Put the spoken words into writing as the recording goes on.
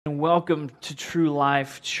And welcome to True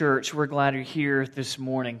Life Church. We're glad you're here this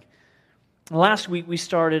morning. Last week we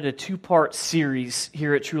started a two-part series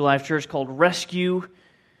here at True Life Church called Rescue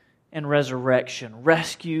and Resurrection.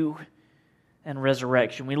 Rescue and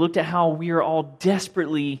Resurrection. We looked at how we are all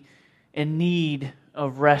desperately in need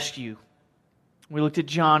of rescue. We looked at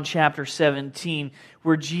John chapter 17,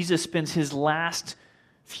 where Jesus spends his last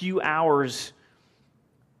few hours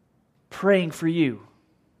praying for you.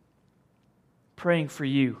 Praying for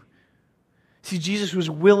you. See, Jesus was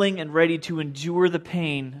willing and ready to endure the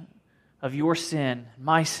pain of your sin,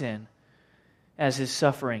 my sin, as his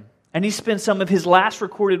suffering. And he spent some of his last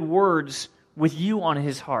recorded words with you on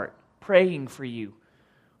his heart, praying for you,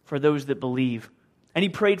 for those that believe. And he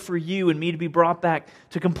prayed for you and me to be brought back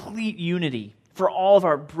to complete unity, for all of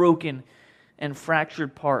our broken and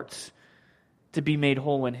fractured parts to be made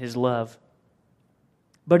whole in his love.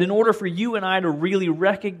 But in order for you and I to really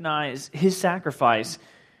recognize his sacrifice,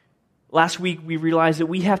 last week we realized that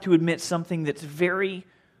we have to admit something that's very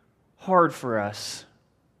hard for us.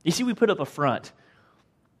 You see, we put up a front.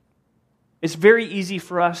 It's very easy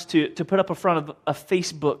for us to put up a front of a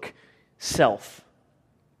Facebook self,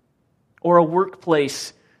 or a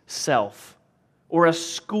workplace self, or a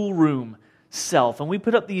schoolroom self. And we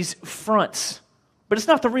put up these fronts, but it's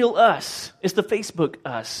not the real us. It's the Facebook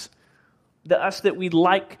us. The us that we'd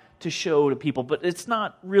like to show to people, but it's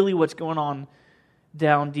not really what's going on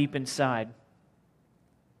down deep inside.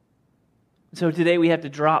 So today we have to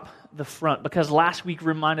drop the front, because last week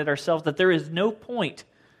reminded ourselves that there is no point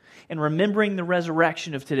in remembering the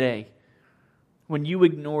resurrection of today when you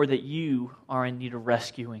ignore that you are in need of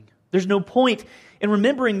rescuing. There's no point in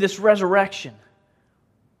remembering this resurrection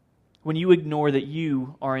when you ignore that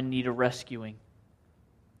you are in need of rescuing.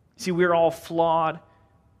 See, we're all flawed,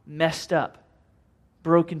 messed up,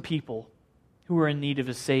 broken people who are in need of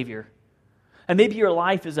a Savior. And maybe your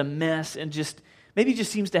life is a mess and maybe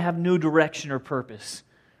just seems to have no direction or purpose.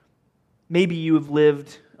 Maybe you have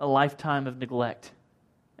lived a lifetime of neglect.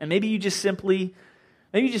 And maybe you just simply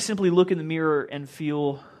look in the mirror and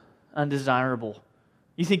feel undesirable.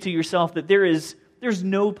 You think to yourself that there's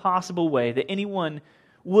no possible way that anyone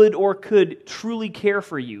would or could truly care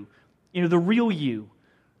for you. You know, the real you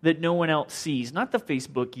that no one else sees. Not the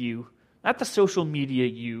Facebook you, not the social media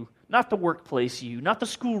you, not the workplace you, not the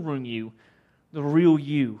schoolroom you, the real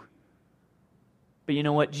you. But you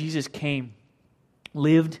know what? Jesus came,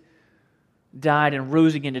 lived, died, and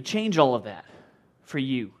rose again to change all of that for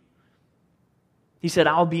you. He said,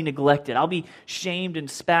 I'll be neglected. I'll be shamed and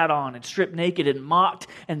spat on and stripped naked and mocked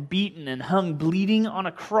and beaten and hung bleeding on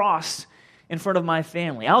a cross in front of my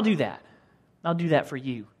family. I'll do that. I'll do that for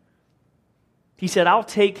you. He said, I'll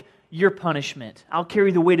take your punishment. I'll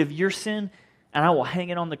carry the weight of your sin, and I will hang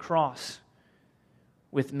it on the cross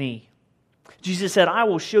with me. Jesus said, I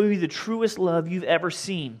will show you the truest love you've ever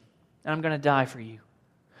seen, and I'm going to die for you.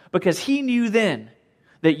 Because he knew then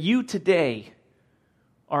that you today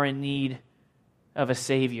are in need of a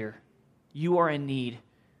Savior. You are in need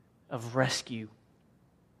of rescue.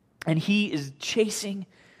 And he is chasing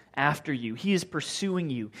after you. He is pursuing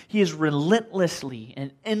you. He is relentlessly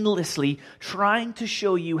and endlessly trying to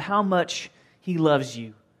show you how much he loves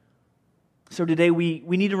you. So today we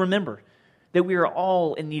need to remember that we are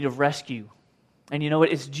all in need of rescue. And you know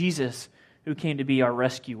what? It's Jesus who came to be our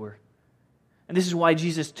rescuer. And this is why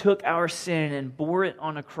Jesus took our sin and bore it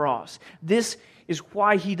on a cross. This is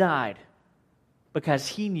why he died. Because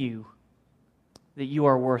he knew that you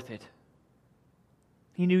are worth it.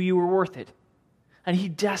 He knew you were worth it. And he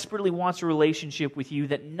desperately wants a relationship with you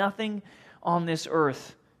that nothing on this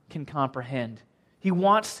earth can comprehend. He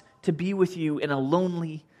wants to be with you in a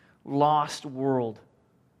lonely, lost world.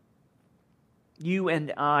 You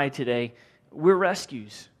and I today, we're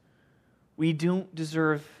rescues. We don't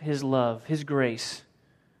deserve his love, his grace,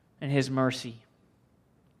 and his mercy.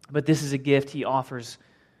 But this is a gift he offers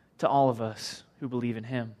to all of us who believe in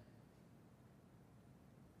him.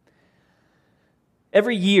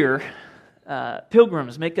 Every year,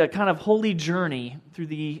 pilgrims make a kind of holy journey through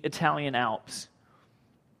the Italian Alps.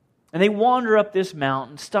 And they wander up this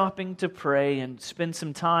mountain, stopping to pray and spend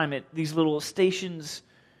some time at these little stations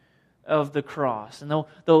of the cross. And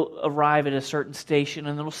they'll arrive at a certain station,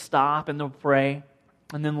 and they'll stop and they'll pray.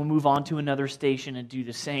 And then we'll move on to another station and do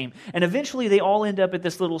the same. And eventually they all end up at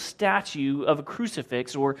this little statue of a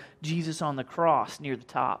crucifix, or Jesus on the cross near the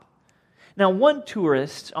top. Now, one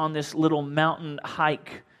tourist on this little mountain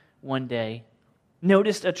hike one day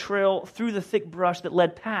noticed a trail through the thick brush that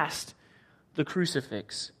led past the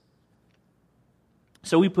crucifix.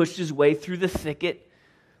 So he pushed his way through the thicket,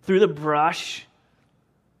 through the brush,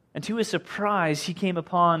 and to his surprise, he came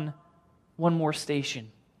upon one more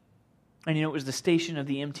station. And it was the station of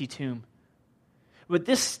the empty tomb. But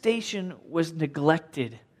this station was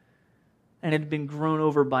neglected and had been grown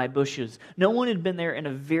over by bushes. No one had been there in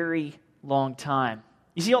a very long time.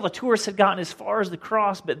 You see, all the tourists had gotten as far as the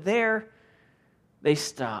cross, but there they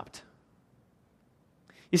stopped.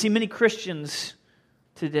 You see, many Christians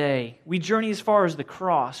today, we journey as far as the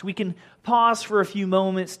cross. We can pause for a few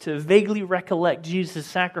moments to vaguely recollect Jesus'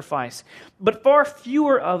 sacrifice, but far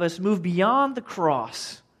fewer of us move beyond the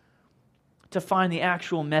cross to find the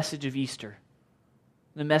actual message of Easter,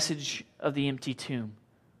 the message of the empty tomb,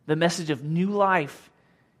 the message of new life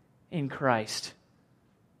in Christ,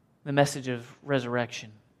 the message of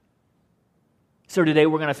resurrection. So today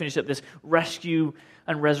we're going to finish up this Rescue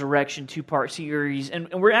and Resurrection two-part series, and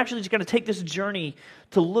we're actually just going to take this journey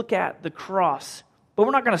to look at the cross, but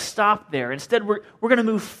we're not going to stop there. Instead, we're going to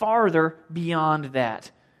move farther beyond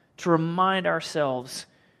that to remind ourselves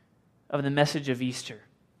of the message of Easter,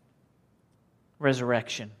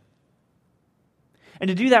 resurrection. And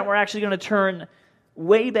to do that, we're actually going to turn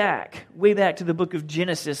way back to the book of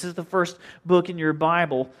Genesis. This is the first book in your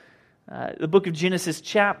Bible. The book of Genesis,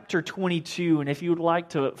 chapter 22. And if you would like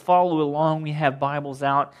to follow along, we have Bibles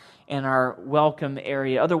out in our welcome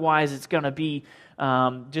area. Otherwise, it's going to be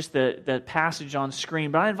just the passage on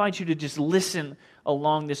screen. But I invite you to just listen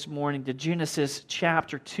along this morning to Genesis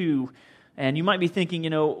chapter 2. And you might be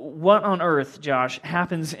thinking, what on earth, Josh,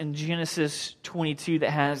 happens in Genesis 22 that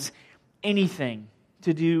has anything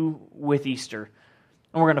to do with Easter?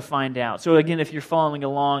 And we're going to find out. So again, if you're following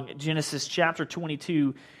along, Genesis chapter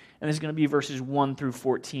 22, and this is going to be verses 1 through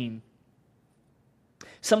 14.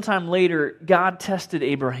 Sometime later, God tested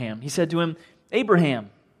Abraham. He said to him,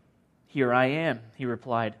 "Abraham." "Here I am," he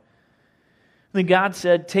replied. Then God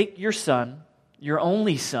said, "Take your son, your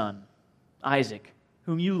only son, Isaac,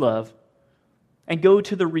 whom you love, and go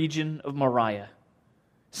to the region of Moriah.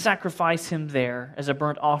 Sacrifice him there as a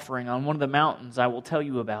burnt offering on one of the mountains I will tell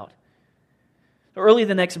you about." Early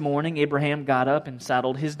the next morning, Abraham got up and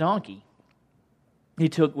saddled his donkey. He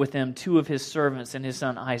took with him 2 of his servants and his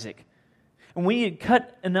son Isaac. And when he had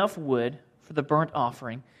cut enough wood for the burnt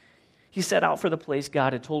offering, he set out for the place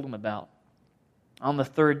God had told him about. On the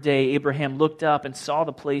 3rd day, Abraham looked up and saw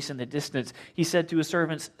the place in the distance. He said to his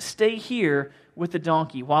servants, "Stay here with the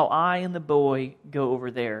donkey while I and the boy go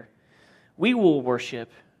over there. We will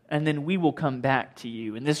worship, and then we will come back to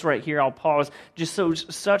you." And this right here, I'll pause, just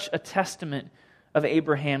shows such a testament of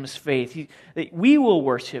Abraham's faith. We will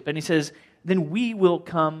worship, and he says, then we will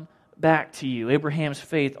come back to you. Abraham's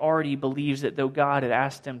faith already believes that though God had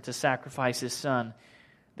asked him to sacrifice his son,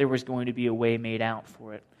 there was going to be a way made out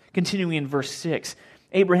for it. Continuing in verse 6,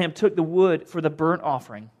 Abraham took the wood for the burnt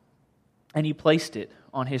offering, and he placed it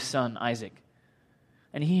on his son Isaac.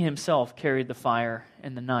 And he himself carried the fire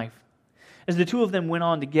and the knife. As the 2 of them went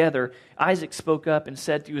on together, Isaac spoke up and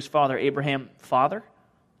said to his father Abraham, "Father?"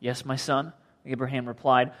 "Yes, my son," Abraham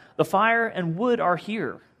replied. "The fire and wood are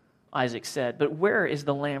here," Isaac said, "but where is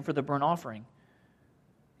the lamb for the burnt offering?"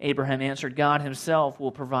 Abraham answered, "God himself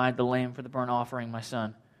will provide the lamb for the burnt offering, my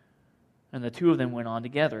son." And the 2 of them went on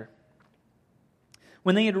together.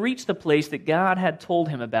 When they had reached the place that God had told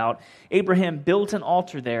him about, Abraham built an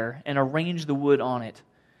altar there and arranged the wood on it.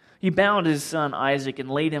 He bound his son Isaac and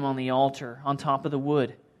laid him on the altar on top of the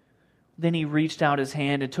wood. Then he reached out his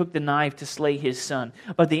hand and took the knife to slay his son.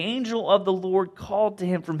 But the angel of the Lord called to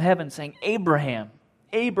him from heaven, saying, "Abraham,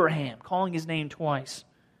 Abraham," calling his name twice.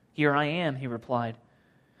 "Here I am," he replied.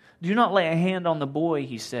 "Do not lay a hand on the boy,"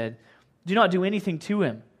 he said. "Do not do anything to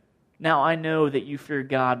him. Now I know that you fear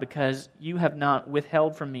God, because you have not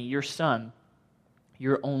withheld from me your son,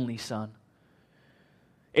 your only son."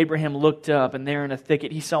 Abraham looked up, and there in a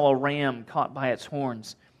thicket he saw a ram caught by its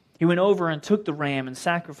horns. He went over and took the ram and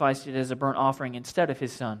sacrificed it as a burnt offering instead of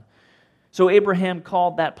his son. So Abraham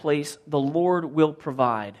called that place, "The Lord will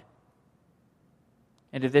provide."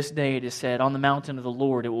 And to this day it is said, "On the mountain of the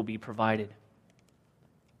Lord it will be provided."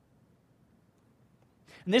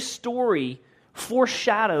 And this story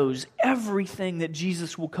foreshadows everything that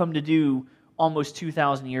Jesus will come to do almost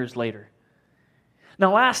 2,000 years later.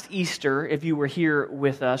 Now, last Easter, if you were here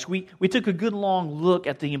with us, we took a good long look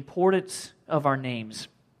at the importance of our names,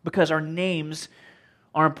 because our names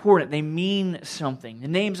are important. They mean something. The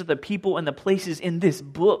names of the people and the places in this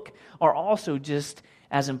book are also just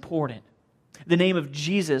as important. The name of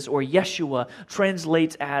Jesus, or Yeshua,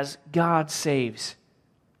 translates as God saves.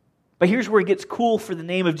 But here's where it gets cool for the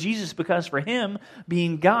name of Jesus, because for him,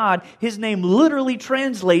 being God, his name literally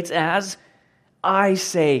translates as I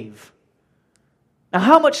save. Now,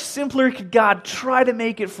 how much simpler could God try to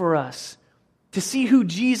make it for us to see who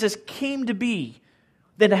Jesus came to be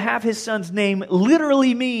than to have his son's name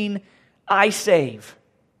literally mean I save.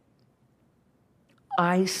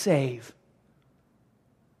 I save.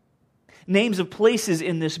 Names of places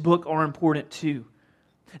in this book are important too.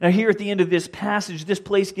 Now here at the end of this passage, this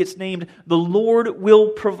place gets named, the Lord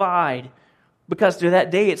will provide. Because to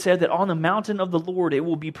that day it said that on the mountain of the Lord it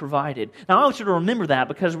will be provided. Now I want you to remember that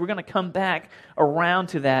because we're going to come back around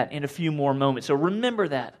to that in a few more moments. So remember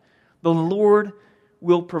that. The Lord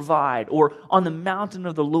will provide. Or on the mountain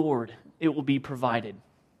of the Lord it will be provided.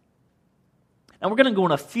 Now we're going to go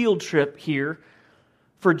on a field trip here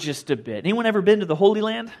for just a bit. Anyone ever been to the Holy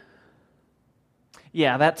Land?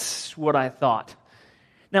 Yeah, that's what I thought.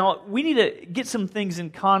 Now, we need to get some things in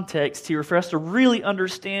context here for us to really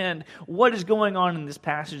understand what is going on in this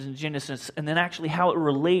passage in Genesis and then actually how it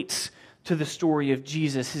relates to the story of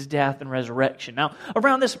Jesus, his death and resurrection. Now,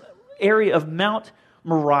 around this area of Mount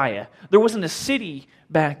Moriah, there wasn't a city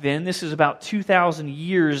back then. This is about 2,000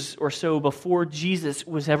 years or so before Jesus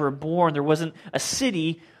was ever born. There wasn't a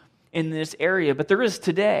city in this area, but there is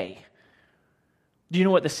today. Do you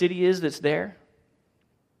know what the city is that's there?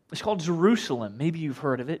 It's called Jerusalem. Maybe you've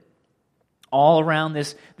heard of it. All around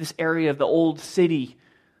this area of the old city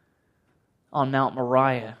on Mount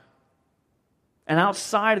Moriah. And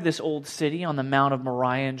outside of this old city on the Mount of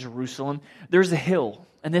Moriah in Jerusalem, there's a hill.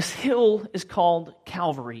 And this hill is called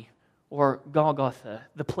Calvary or Golgotha,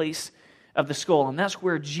 the place of the skull. And that's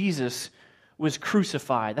where Jesus was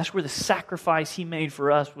crucified. That's where the sacrifice he made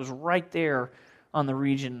for us was right there on the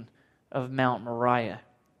region of Mount Moriah.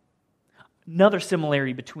 Another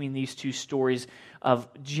similarity between these two stories of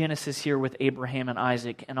Genesis here with Abraham and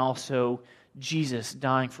Isaac and also Jesus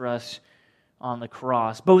dying for us on the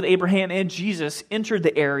cross. Both Abraham and Jesus entered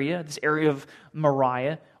this area of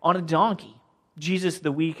Moriah, on a donkey. Jesus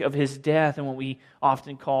the week of his death and what we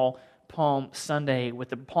often call Palm Sunday with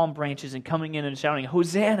the palm branches and coming in and shouting,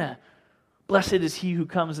 Hosanna! Blessed is he who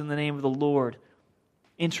comes in the name of the Lord,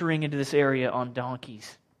 entering into this area on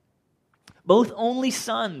donkeys. Both only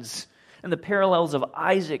sons and the parallels of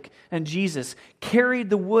Isaac and Jesus carried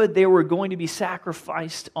the wood they were going to be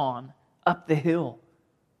sacrificed on up the hill.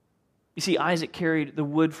 You see, Isaac carried the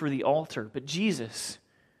wood for the altar, but Jesus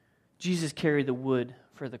carried the wood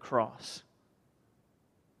for the cross.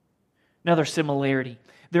 Another similarity.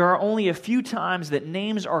 There are only a few times that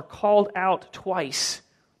names are called out twice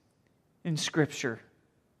in Scripture.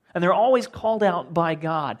 And they're always called out by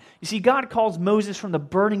God. You see, God calls Moses from the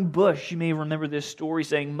burning bush. You may remember this story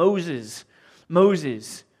saying, Moses,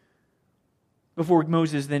 Moses. Before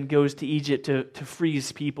Moses then goes to Egypt to free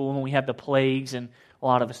his people when we have the plagues, and a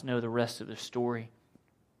lot of us know the rest of the story.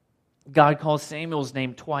 God calls Samuel's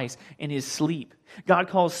name twice in his sleep. God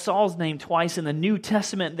calls Saul's name twice in the New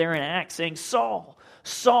Testament there in Acts, saying, Saul,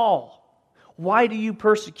 Saul, why do you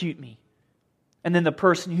persecute me? And then the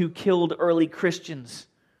person who killed early Christians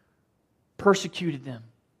persecuted them,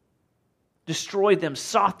 destroyed them,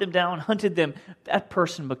 sought them down, hunted them. That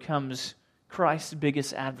person becomes Christ's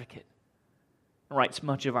biggest advocate and writes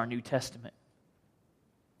much of our New Testament.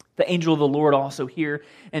 The angel of the Lord also here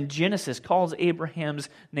in Genesis calls Abraham's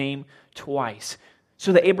name twice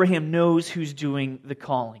so that Abraham knows who's doing the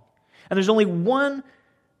calling. And there's only one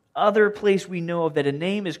other place we know of that a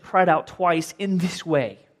name is cried out twice in this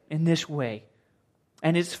way.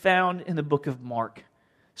 And it's found in the book of Mark.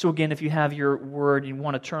 So again, if you have your word and you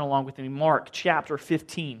want to turn along with me, Mark chapter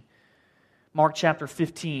 15. Mark chapter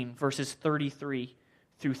 15, verses 33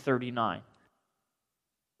 through 39.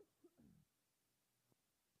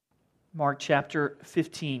 Mark chapter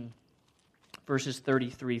 15, verses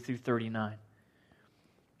 33 through 39.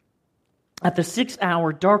 At the 6th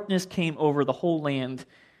hour, darkness came over the whole land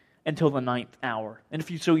until the 9th hour. And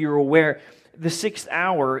so you're aware, the 6th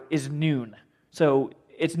hour is noon. So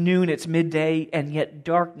it's noon, it's midday, and yet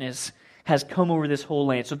darkness has come over this whole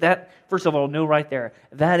land. So that, first of all, know right there,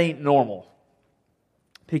 that ain't normal.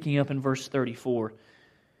 Picking up in verse 34.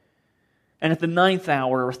 And at the 9th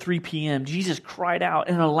hour, or 3 p.m., Jesus cried out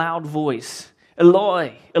in a loud voice,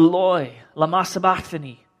 Eloi, Eloi, lama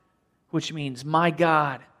sabachthani, which means, my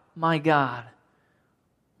God,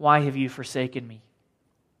 why have you forsaken me?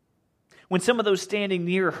 When some of those standing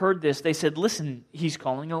near heard this, they said, listen, he's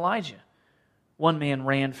calling Elijah. One man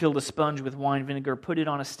ran, filled a sponge with wine vinegar, put it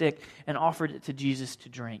on a stick, and offered it to Jesus to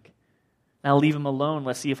drink. Now leave him alone,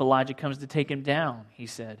 let's see if Elijah comes to take him down, he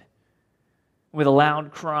said. With a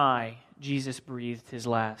loud cry, Jesus breathed his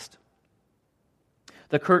last.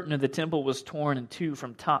 The curtain of the temple was torn in two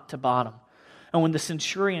from top to bottom. And when the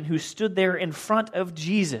centurion who stood there in front of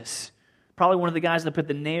Jesus, probably one of the guys that put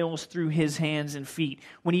the nails through his hands and feet,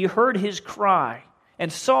 when he heard his cry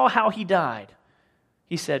and saw how he died,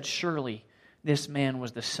 he said, surely this man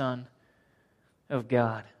was the Son of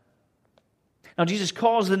God. Now, Jesus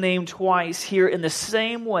calls the name twice here in the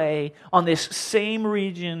same way, on this same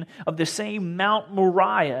region of the same Mount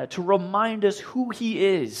Moriah, to remind us who he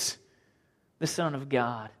is, the Son of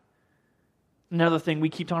God. Another thing, we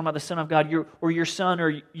keep talking about the Son of God, your Son,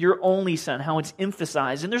 or your only Son, how it's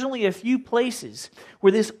emphasized. And there's only a few places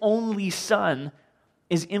where this only Son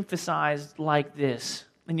is emphasized like this.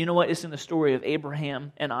 And you know what? It's in the story of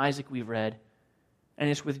Abraham and Isaac we've read. And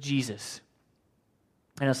it's with Jesus.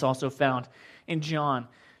 And it's also found in John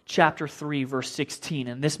chapter 3, verse 16.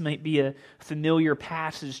 And this might be a familiar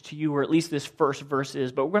passage to you, or at least this first verse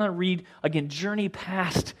is. But we're going to read, again, journey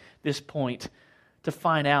past this point to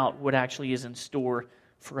find out what actually is in store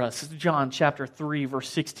for us. This is John chapter 3, verse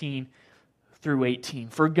 16 through 18.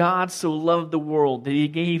 For God so loved the world that he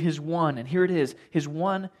gave his one, and here it is, his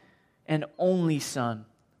one and only Son,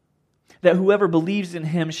 that whoever believes in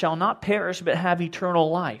him shall not perish but have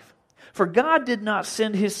eternal life. For God did not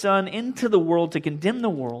send his Son into the world to condemn the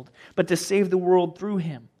world, but to save the world through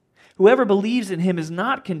him. Whoever believes in him is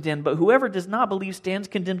not condemned, but whoever does not believe stands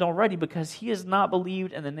condemned already, because he has not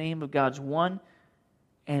believed in the name of God's one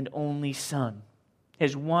and only Son.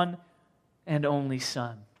 His one and only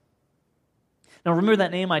Son. Now remember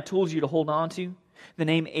that name I told you to hold on to? The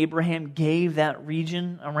name Abraham gave that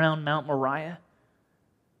region around Mount Moriah?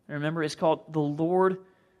 Remember, it's called the Lord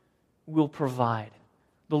will provide.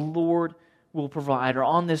 The Lord will provide. Or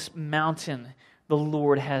on this mountain, the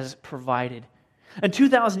Lord has provided. And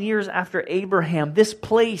 2,000 years after Abraham, this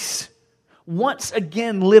place once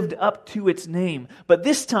again lived up to its name. But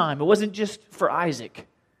this time, it wasn't just for Isaac.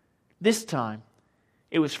 This time,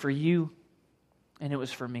 it was for you and it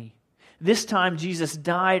was for me. This time, Jesus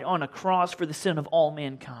died on a cross for the sin of all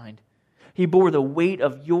mankind. He bore the weight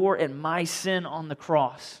of your and my sin on the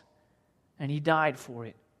cross, and he died for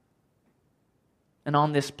it. And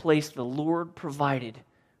on this place, the Lord provided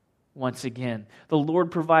once again. The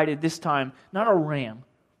Lord provided this time not a ram,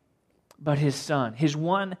 but his Son, his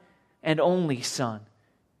one and only Son,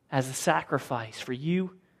 as a sacrifice for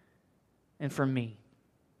you and for me,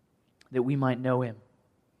 that we might know him.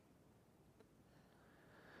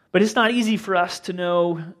 But it's not easy for us to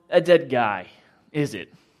know a dead guy, is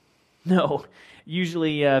it? No.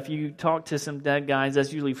 Usually, if you talk to some dead guys,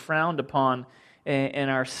 that's usually frowned upon in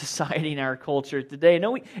our society, in our culture today.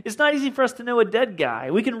 No, it's not easy for us to know a dead guy.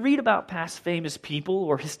 We can read about past famous people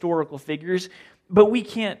or historical figures, but we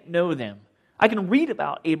can't know them. I can read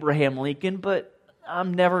about Abraham Lincoln, but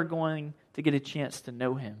I'm never going to get a chance to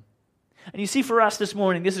know him. And you see, for us this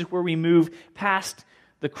morning, this is where we move past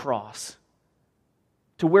the cross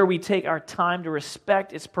to where we take our time to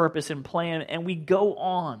respect its purpose and plan, and we go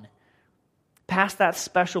on past that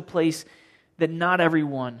special place that not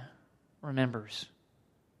everyone remembers.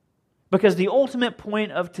 Because the ultimate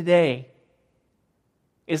point of today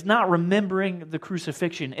is not remembering the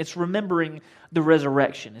crucifixion, it's remembering the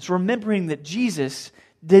resurrection. It's remembering that Jesus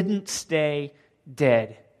didn't stay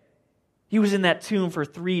dead. He was in that tomb for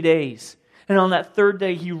 3 days. And on that third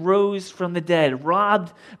day, he rose from the dead,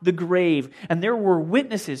 robbed the grave. And there were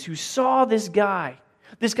witnesses who saw this guy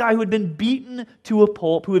who had been beaten to a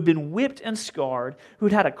pulp, who had been whipped and scarred, who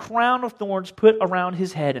had had a crown of thorns put around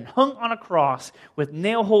his head and hung on a cross with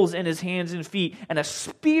nail holes in his hands and feet and a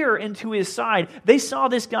spear into his side. They saw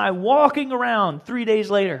this guy walking around 3 days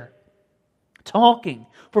later, talking,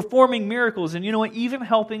 performing miracles, and you know what, even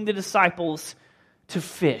helping the disciples to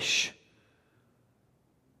fish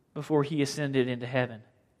before he ascended into heaven.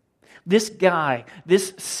 This guy,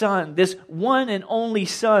 this Son, this one and only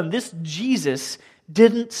Son, this Jesus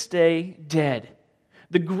didn't stay dead.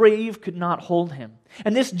 The grave could not hold him.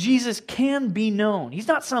 And this Jesus can be known. He's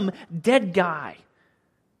not some dead guy.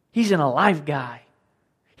 He's an alive guy.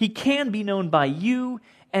 He can be known by you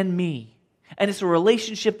and me. And it's a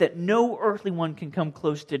relationship that no earthly one can come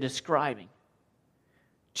close to describing.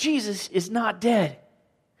 Jesus is not dead.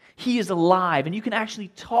 He is alive, and you can actually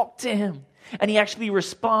talk to him. And he actually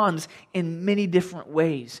responds in many different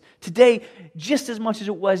ways. Today, just as much as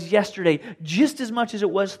it was yesterday, just as much as it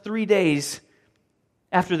was 3 days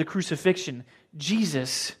after the crucifixion,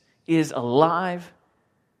 Jesus is alive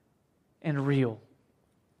and real.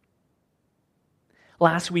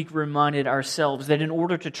 Last week, we reminded ourselves that in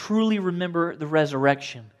order to truly remember the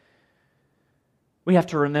resurrection, we have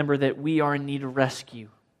to remember that we are in need of rescue.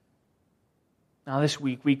 Now, this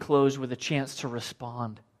week, we close with a chance to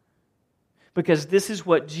respond. Because this is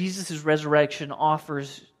what Jesus' resurrection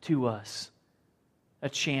offers to us. A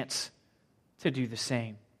chance to do the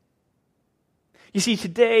same. You see,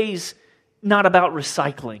 today's not about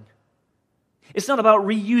recycling. It's not about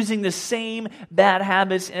reusing the same bad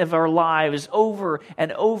habits of our lives over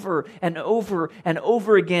and over and over and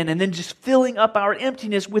over again, and then just filling up our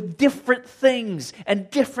emptiness with different things and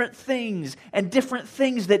different things and different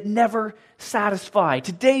things that never satisfy.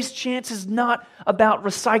 Today's chance is not about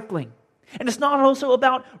recycling. And it's not also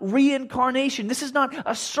about reincarnation. This is not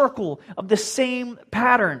a circle of the same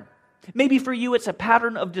pattern. Maybe for you it's a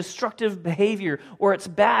pattern of destructive behavior, or it's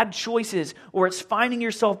bad choices, or it's finding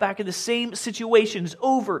yourself back in the same situations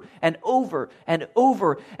over and over and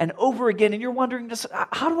over and over again. And you're wondering, just,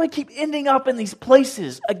 how do I keep ending up in these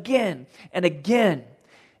places again and again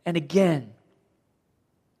and again?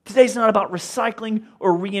 Today's not about recycling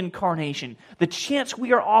or reincarnation. The chance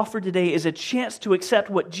we are offered today is a chance to accept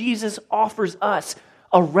what Jesus offers us,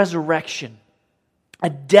 a resurrection, a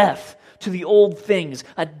death to the old things,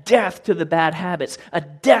 a death to the bad habits, a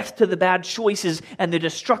death to the bad choices and the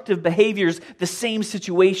destructive behaviors, the same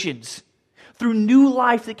situations. Through new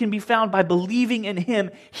life that can be found by believing in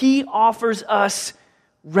Him, He offers us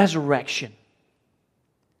resurrection.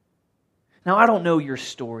 Now, I don't know your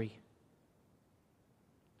story,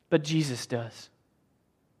 but Jesus does.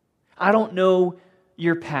 I don't know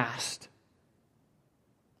your past,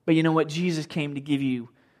 but you know what? Jesus came to give you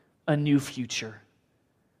a new future.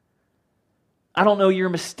 I don't know your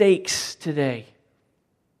mistakes today,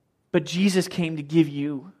 but Jesus came to give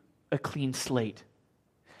you a clean slate.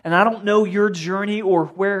 And I don't know your journey or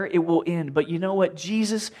where it will end, but you know what?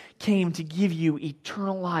 Jesus came to give you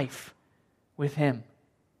eternal life with Him.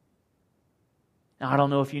 Now, I don't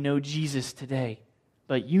know if you know Jesus today,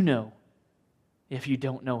 but you know if you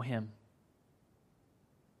don't know Him.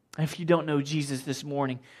 If you don't know Jesus this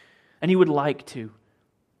morning, and you would like to,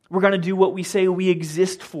 we're going to do what we say we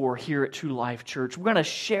exist for here at True Life Church. We're going to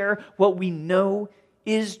share what we know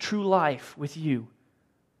is true life with you.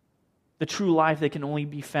 The true life that can only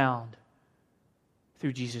be found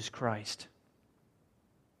through Jesus Christ.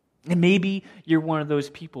 And maybe you're one of those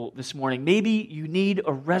people this morning. Maybe you need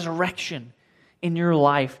a resurrection in your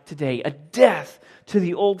life today, a death to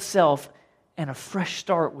the old self and a fresh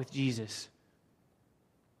start with Jesus.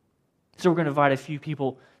 So we're going to invite a few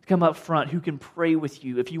people to come up front who can pray with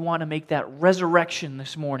you if you want to make that resurrection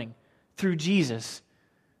this morning through Jesus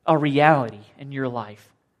a reality in your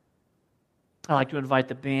life. I'd like to invite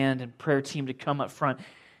the band and prayer team to come up front,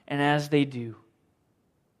 and as they do,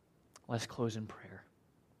 let's close in prayer.